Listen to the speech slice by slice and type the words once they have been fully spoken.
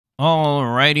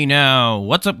Alrighty now,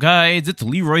 what's up guys, it's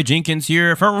Leroy Jenkins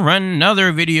here for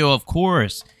another video, of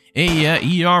course. A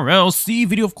ERLC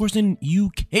video, of course, an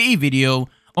UK video.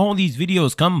 All these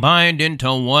videos combined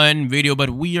into one video, but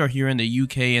we are here in the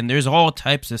UK and there's all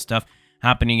types of stuff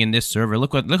happening in this server.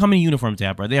 Look how many uniforms they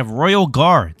have, bro. They have Royal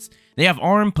Guards, they have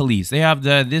Armed Police, they have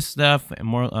this stuff,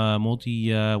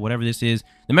 whatever this is,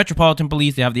 the Metropolitan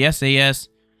Police, they have the SAS,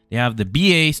 they have the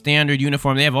BA standard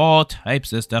uniform, they have all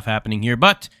types of stuff happening here,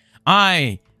 but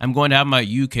I am going to have my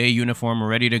UK uniform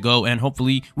ready to go, and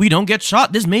hopefully we don't get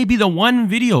shot. This may be the one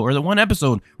video or the one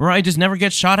episode where I just never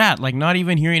get shot at, like not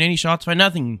even hearing any shots for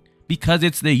nothing, because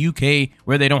it's the UK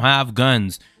where they don't have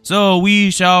guns. So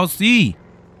we shall see.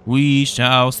 We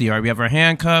shall see. All right, we have our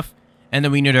handcuff, and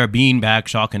then we need our beanbag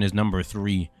shotgun is number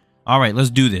 3. All right, let's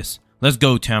do this. Let's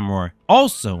go, Tamroar.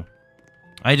 Also,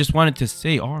 I just wanted to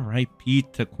say R.I.P.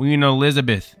 to Queen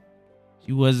Elizabeth.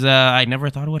 She was, I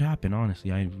never thought it would happen,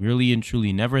 honestly. I really and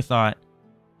truly never thought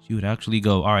she would actually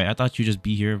go. All right, I thought she'd just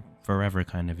be here forever,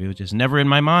 kind of. It was just never in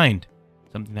my mind.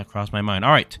 Something that crossed my mind. All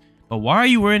right, but why are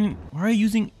you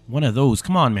using one of those?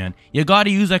 Come on, man. You gotta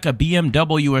use like a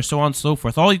BMW or so on and so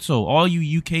forth. All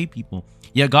you UK people,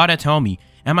 you gotta tell me,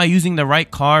 am I using the right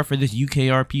car for this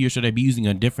UKRP, or should I be using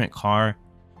a different car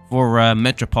for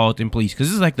Metropolitan Police? Because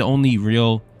this is like the only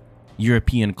real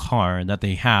European car that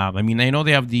they have. I mean, I know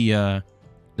they have the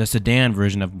sedan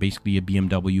version of basically a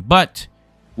BMW, but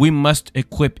we must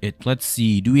equip it. Let's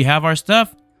see, do we have our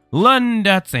stuff?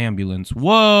 Lundats ambulance.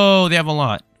 Whoa, they have a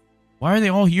lot. Why are they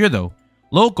all here though?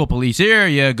 Local police, here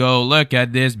you go. Look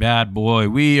at this bad boy.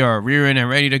 We are rearing and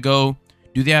ready to go.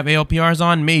 Do they have ALPRs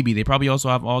on? Maybe. They probably also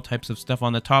have all types of stuff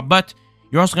on the top, but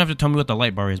you're also gonna have to tell me what the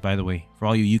light bar is, by the way, for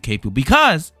all you UK people,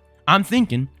 because I'm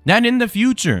thinking that in the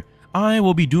future I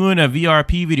will be doing a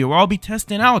VRP video where I'll be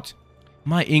testing out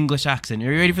my English accent.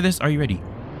 Are you ready for this? Are you ready?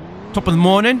 Top of the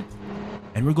morning,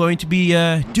 and we're going to be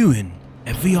doing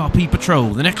a VRP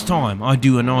patrol the next time I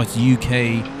do a nice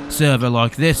UK server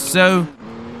like this. So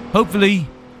hopefully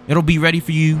it'll be ready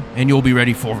for you and you'll be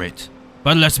ready for it.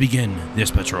 But let's begin this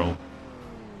patrol.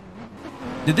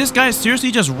 Did this guy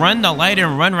seriously just run the light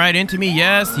and run right into me?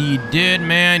 Yes, he did,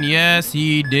 man. Yes,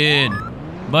 he did.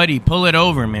 Buddy, pull it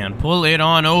over, man. Pull it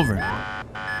on over.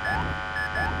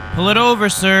 Pull it over,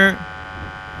 sir.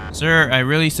 Sir, I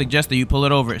really suggest that you pull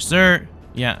it over. Sir.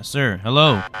 Yeah, sir.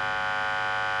 Hello.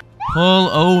 Pull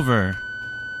over.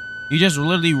 You just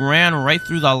literally ran right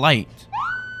through the light,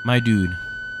 my dude.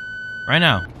 Right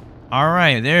now.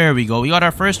 Alright, there we go. We got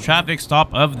our first traffic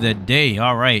stop of the day.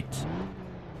 Alright.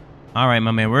 Alright,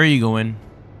 my man. Where are you going?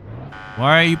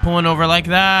 Why are you pulling over like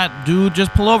that? Dude,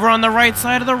 just pull over on the right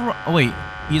side of the road. Oh, wait.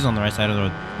 He's on the right side of the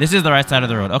road. This is the right side of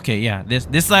the road. Okay, yeah.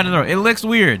 This side of the road. It looks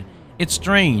weird. It's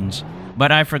strange. But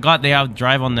I forgot they have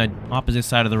drive on the opposite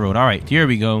side of the road. Alright, here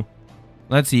we go.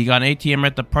 Let's see. You got an ATM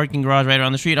at the parking garage right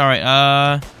around the street.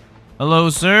 Alright, hello,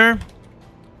 sir.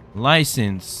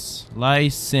 License.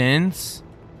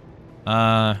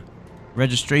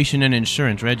 Registration and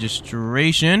insurance.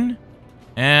 Registration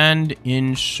and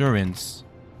insurance.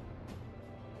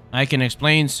 I can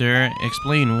explain, sir.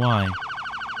 Explain why.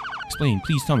 Explain.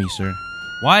 Please tell me, sir.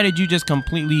 Why did you just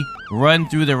completely run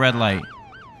through the red light?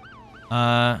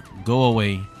 Go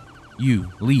away.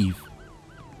 You, leave.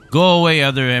 Go away,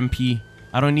 other MP.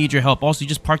 I don't need your help. Also, you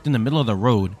just parked in the middle of the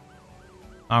road.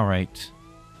 Alright.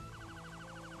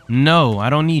 No, I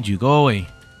don't need you. Go away.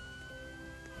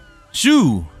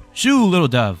 Shoo! Shoo, little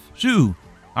dove. Shoo!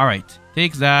 Alright.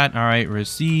 Takes that. Alright,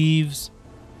 receives.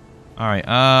 Alright,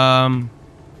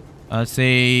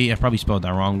 say, I probably spelled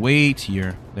that wrong. Wait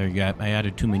here. There you go. I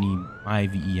added too many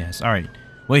IVES. Alright.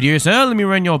 Wait here, sir. Let me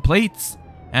run your plates.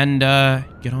 And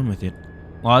get on with it.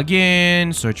 Log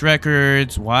in, search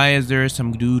records. Why is there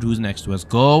some dude who's next to us?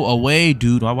 Go away,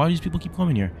 dude. Why do these people keep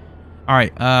coming here?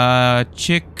 Alright,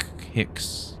 Chick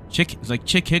Hicks. It's like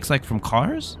Chick Hicks, like from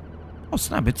Cars? Oh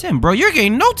snap, it's him, bro. You're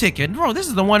getting no ticket. Bro, this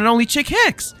is the one and only Chick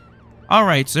Hicks.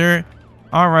 Alright, sir.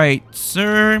 Alright,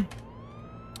 sir.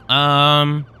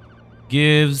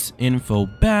 Gives info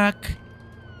back.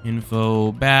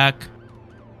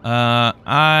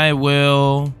 I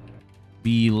will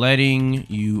be letting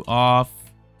you off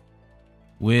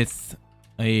with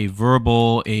a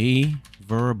verbal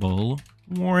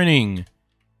warning.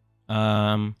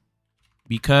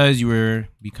 Because you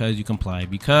complied.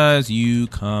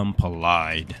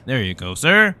 There you go,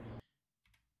 sir.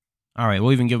 All right,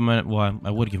 we'll even give him a, well, I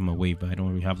would give him a wave, but I don't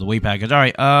really have the wave package. All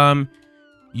right,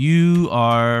 you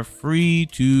are free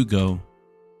to go.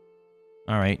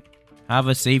 All right, have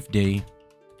a safe day.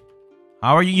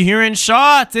 How are you hearing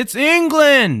shots? It's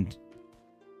England.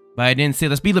 But I didn't say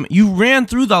the speed limit. You ran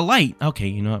through the light. Okay,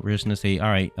 you know what? We're just gonna say, all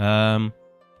right.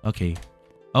 Okay.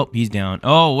 Oh, he's down.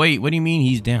 Oh, wait. What do you mean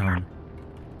he's down?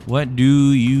 What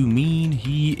do you mean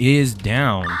he is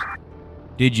down?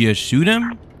 Did you shoot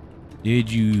him?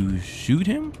 Did you shoot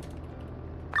him?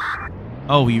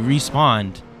 Oh, he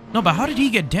respawned. No, but how did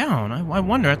he get down? I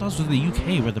wonder. I thought this was the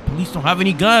UK where the police don't have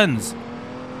any guns.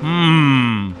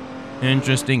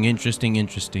 Interesting, interesting,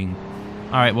 interesting.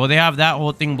 All right, well, they have that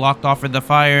whole thing blocked off for the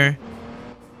fire.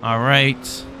 All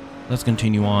right, let's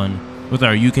continue on with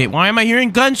our UK. Why am I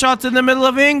hearing gunshots in the middle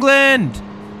of England?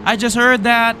 I just heard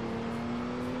that.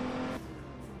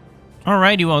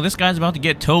 Alrighty, well, this guy's about to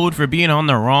get towed for being on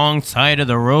the wrong side of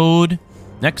the road.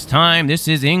 Next time, this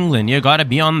is England. You gotta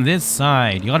be on this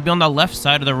side. You gotta be on the left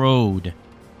side of the road.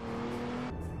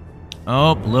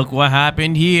 Oh, look what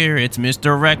happened here. It's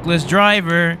Mr. Reckless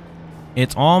Driver.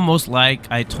 It's almost like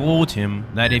I told him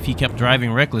that if he kept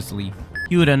driving recklessly,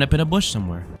 he would end up in a bush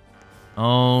somewhere.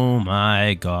 Oh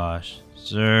my gosh,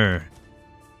 sir.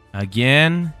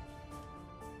 Again?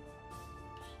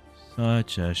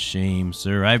 Such a shame,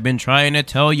 sir. I've been trying to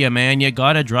tell you, man, you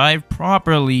gotta drive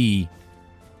properly.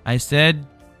 I said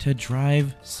to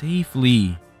drive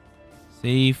safely.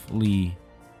 Safely.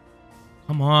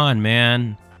 Come on,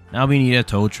 man. Now we need a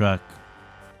tow truck.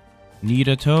 Need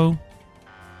a tow?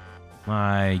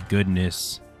 My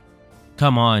goodness.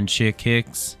 Come on, Chick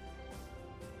Hicks.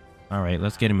 Alright,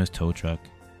 let's get him his tow truck.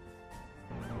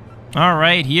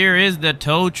 Alright, here is the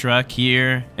tow truck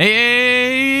here.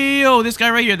 Hey, yo, this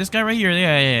guy right here, this guy right here.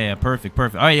 Yeah, perfect,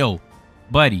 perfect. Alright, yo,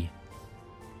 buddy.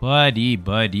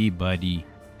 Buddy.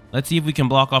 Let's see if we can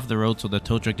block off the road so the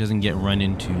tow truck doesn't get run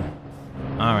into.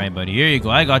 Alright, buddy, here you go.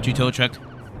 I got you, tow truck.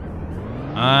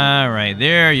 Alright,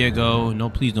 there you go. No,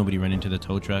 please nobody run into the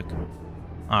tow truck.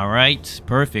 Alright,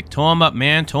 perfect. Tow him up,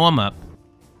 man, tow him up.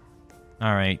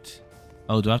 Alright.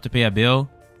 Oh, do I have to pay a bill?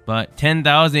 But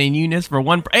 10,000 units for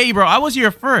one. Hey, bro, I was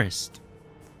here first.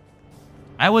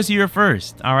 All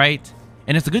right.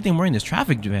 And it's a good thing I'm wearing this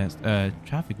traffic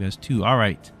vest too. All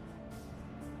right.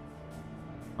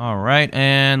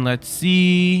 And let's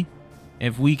see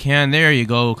if we can. There you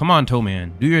go. Come on, tow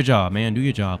man. Do your job, man. Do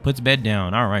your job. Puts bed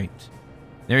down. All right.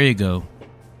 There you go.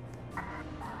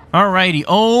 Alrighty.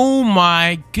 Oh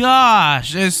my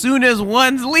gosh. As soon as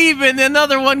one's leaving, the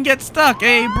other one gets stuck.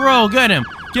 Hey, bro, get him.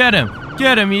 Get him.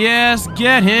 Get him, yes,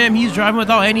 get him. He's driving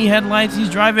without any headlights. He's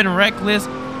driving reckless.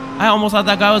 I almost thought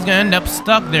that guy was gonna end up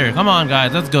stuck there. Come on,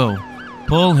 guys, let's go.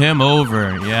 Pull him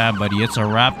over. Yeah, buddy, it's a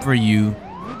wrap for you.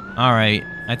 All right,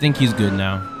 I think he's good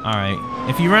now. All right,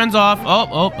 if he runs off,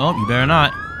 oh, you better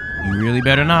not. You really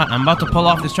better not. I'm about to pull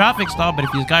off this traffic stop, but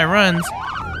if this guy runs,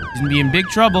 he's gonna be in big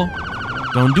trouble.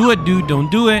 Don't do it, dude.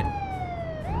 Don't do it.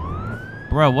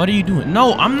 Bro, what are you doing?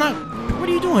 No, I'm not. What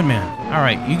are you doing, man? All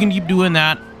right, you can keep doing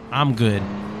that. I'm good.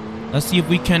 Let's see if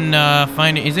we can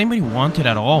find it. Is anybody wanted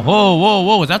at all?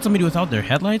 Whoa. Is that somebody without their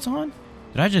headlights on?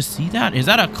 Did I just see that? Is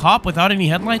that a cop without any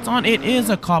headlights on? It is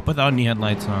a cop without any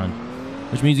headlights on.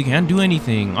 Which means you can't do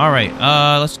anything. Alright,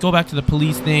 let's go back to the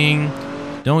police thing.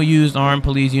 Don't use armed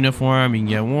police uniform. You can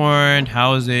get warned.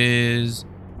 Houses.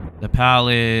 The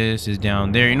palace is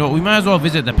down there. You know what? We might as well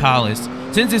visit the palace.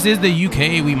 Since this is the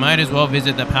UK, we might as well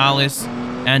visit the palace.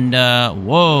 And,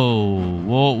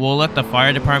 we'll let the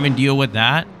fire department deal with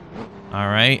that. All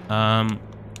right.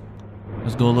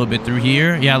 Let's go a little bit through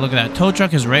here. Yeah, look at that. Tow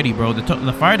truck is ready, bro.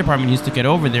 The fire department needs to get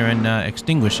over there and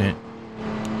extinguish it.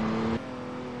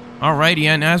 Alrighty,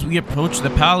 and as we approach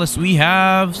the palace, we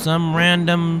have some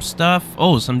random stuff.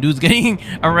 Oh, some dude's getting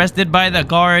arrested by the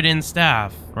guard and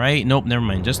staff, right? Nope, never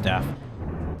mind, just staff.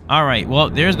 Alright, well,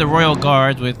 there's the royal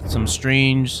guards with some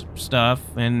strange stuff,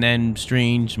 and then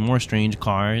more strange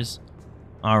cars.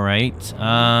 Alright,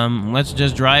 let's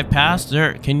just drive past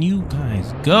there. Can you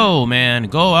guys go, man?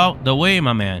 Go out the way,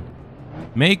 my man.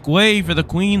 Make way for the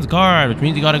Queen's Guard, which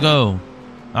means you gotta go.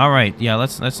 Alright, yeah,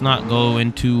 let's not go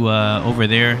into, over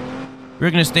there.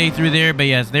 We're gonna stay through there, but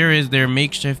yes, there is their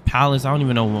makeshift palace. I don't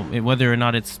even know whether or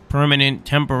not it's permanent,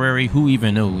 temporary, who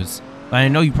even knows. But I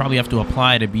know you probably have to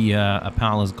apply to be a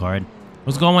palace guard.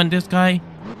 What's going on with this guy?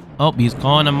 Oh, he's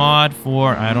calling a mod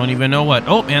for I don't even know what.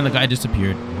 Oh, man, the guy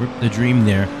disappeared. Ripped the dream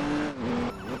there.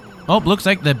 Oh, looks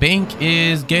like the bank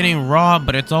is getting robbed,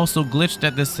 but it's also glitched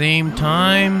at the same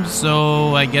time.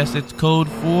 So I guess it's code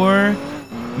 4.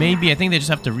 Maybe. I think they just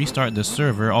have to restart the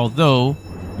server. Although,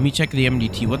 let me check the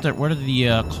MDT. What are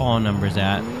the call numbers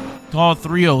at? Call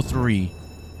 303.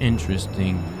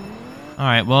 Interesting.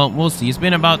 Alright, well, we'll see. It's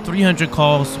been about 300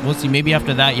 calls. We'll see. Maybe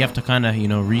after that, you have to kind of, you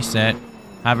know, reset.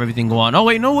 Have everything go on. Oh,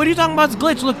 wait, no. What are you talking about? It's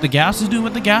glitch. Look, the gas is doing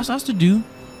what the gas has to do.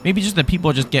 Maybe just the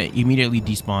people just get immediately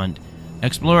despawned.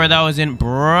 Explorer that was in...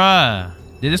 Bruh.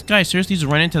 Did this guy seriously just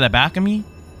run into the back of me?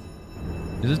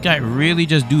 Did this guy really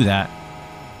just do that?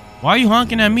 Why are you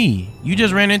honking at me? You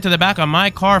just ran into the back of my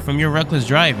car from your reckless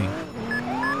driving.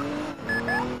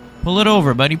 Pull it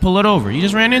over, buddy. Pull it over. You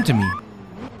just ran into me.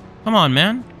 Come on,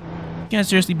 man. You can't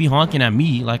seriously be honking at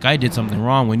me like I did something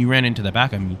wrong when you ran into the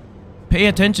back of me. Pay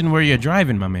attention where you're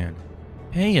driving, my man.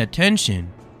 Pay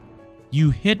attention. You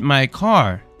hit my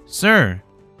car. Sir.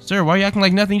 Sir, why are you acting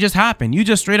like nothing just happened? You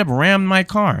just straight up rammed my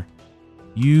car.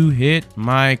 You hit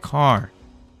my car.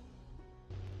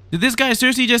 Did this guy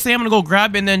seriously just say I'm gonna go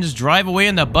grab it and then just drive away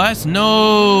in the bus?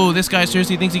 No, this guy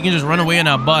seriously thinks he can just run away in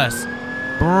a bus.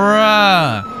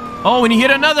 Bruh. Oh, and he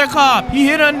hit another cop. He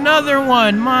hit another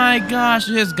one. My gosh,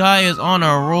 this guy is on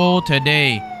a roll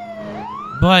today.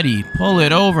 Buddy, pull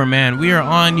it over, man. We are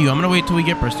on you. I'm gonna wait till we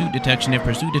get pursuit detection, if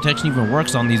pursuit detection even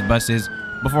works on these buses,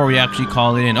 before we actually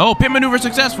call it in. Oh, pit maneuver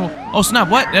successful. Oh, snap.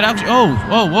 What? That actually... Oh,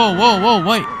 whoa, whoa, whoa, whoa,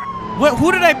 wait. What?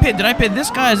 Who did I pit? Did I pit this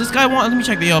guy? Is this guy want? Let me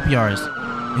check the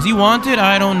LPRs. Is he wanted?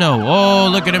 I don't know. Oh,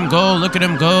 look at him go. Look at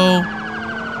him go.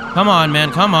 Come on,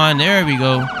 man. Come on. There we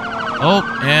go. Oh,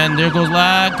 and there goes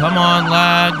lag. Come on,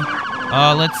 lag.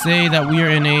 Let's say that we are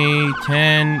in a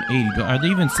 1080. Are they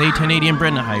even say 1080 in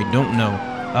Britain? I don't know.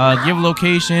 Give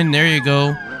location. There you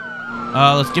go.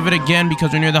 Let's give it again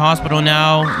because we're near the hospital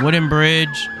now. Wooden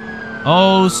Bridge.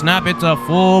 Oh, snap. It's a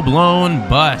full-blown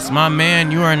bus. My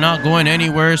man, you are not going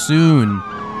anywhere soon.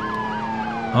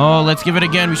 Oh, let's give it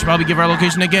again. We should probably give our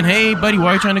location again. Hey, buddy, why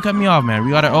are you trying to cut me off, man?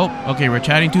 We gotta... Oh, okay, we're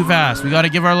chatting too fast. We gotta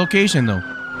give our location, though.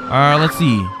 Let's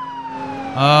see.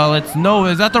 Let's... No,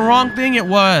 is that the wrong thing? It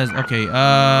was. Okay,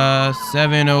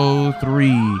 703.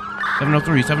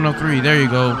 703, 703. There you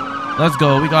go. Let's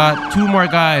go. We got 2 more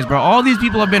guys, bro. All these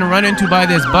people have been run into by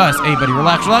this bus. Hey, buddy,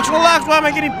 relax, relax, relax. Why am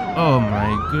I getting... Oh,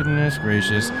 my goodness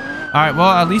gracious. All right, well,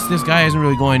 at least this guy isn't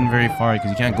really going very far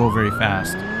because he can't go very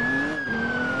fast.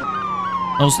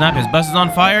 Oh, snap. His bus is on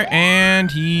fire,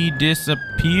 and he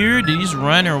disappeared. Did he just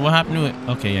run, or what happened to it?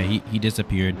 Okay, yeah, he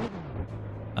disappeared.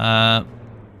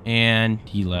 And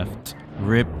he left.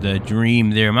 Rip the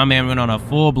dream there. My man went on a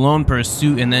full-blown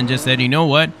pursuit and then just said, you know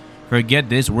what? Forget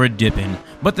this, we're dipping.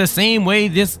 But the same way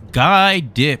this guy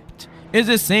dipped is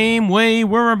the same way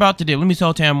we're about to dip. Let me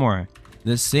tell Tam more.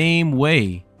 The same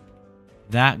way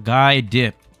that guy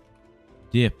dipped.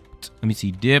 Let me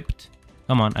see, dipped.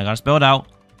 Come on, I gotta spell it out.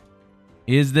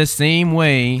 Is the same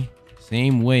way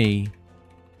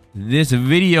this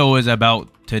video is about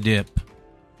to dip.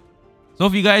 So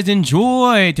if you guys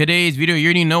enjoy today's video, you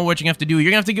already know what you're gonna have to do.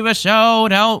 You're gonna have to give a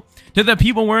shout out to the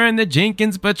people wearing the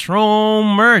Jenkins Patrol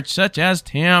merch, such as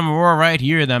Tam Roar right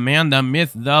here, the man, the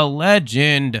myth, the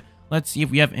legend. Let's see if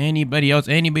we have anybody else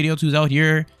who's out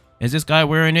here. Is this guy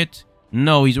wearing it?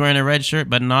 No, he's wearing a red shirt,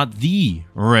 but not the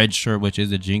red shirt, which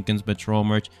is the Jenkins Patrol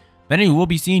merch. But anyway, we'll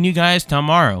be seeing you guys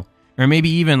tomorrow, or maybe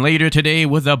even later today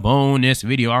with a bonus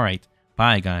video. All right,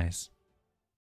 bye guys.